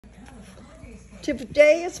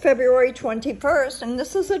Today is February 21st, and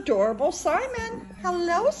this is adorable Simon.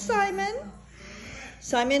 Hello, Simon.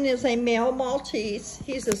 Simon is a male Maltese.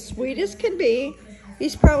 He's as sweet as can be.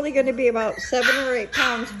 He's probably going to be about 7 or 8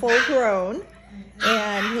 pounds full grown,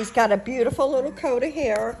 and he's got a beautiful little coat of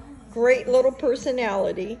hair, great little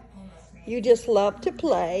personality. You just love to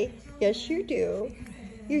play. Yes, you do.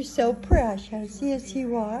 You're so precious. Yes,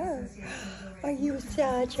 you are. Are you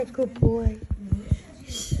such a good boy?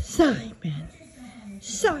 Simon.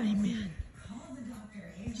 Simon.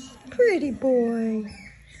 Pretty boy.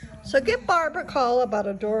 So give Barbara a call about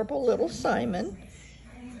adorable little Simon.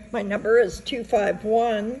 My number is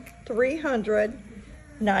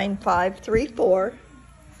 251-300-9534.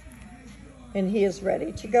 And he is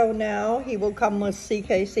ready to go now. He will come with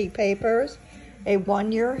CKC papers, a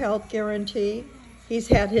 1-year health guarantee. He's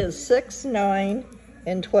had his 6, 9,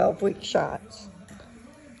 and 12-week shots.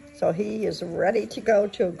 So he is ready to go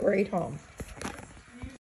to a great home.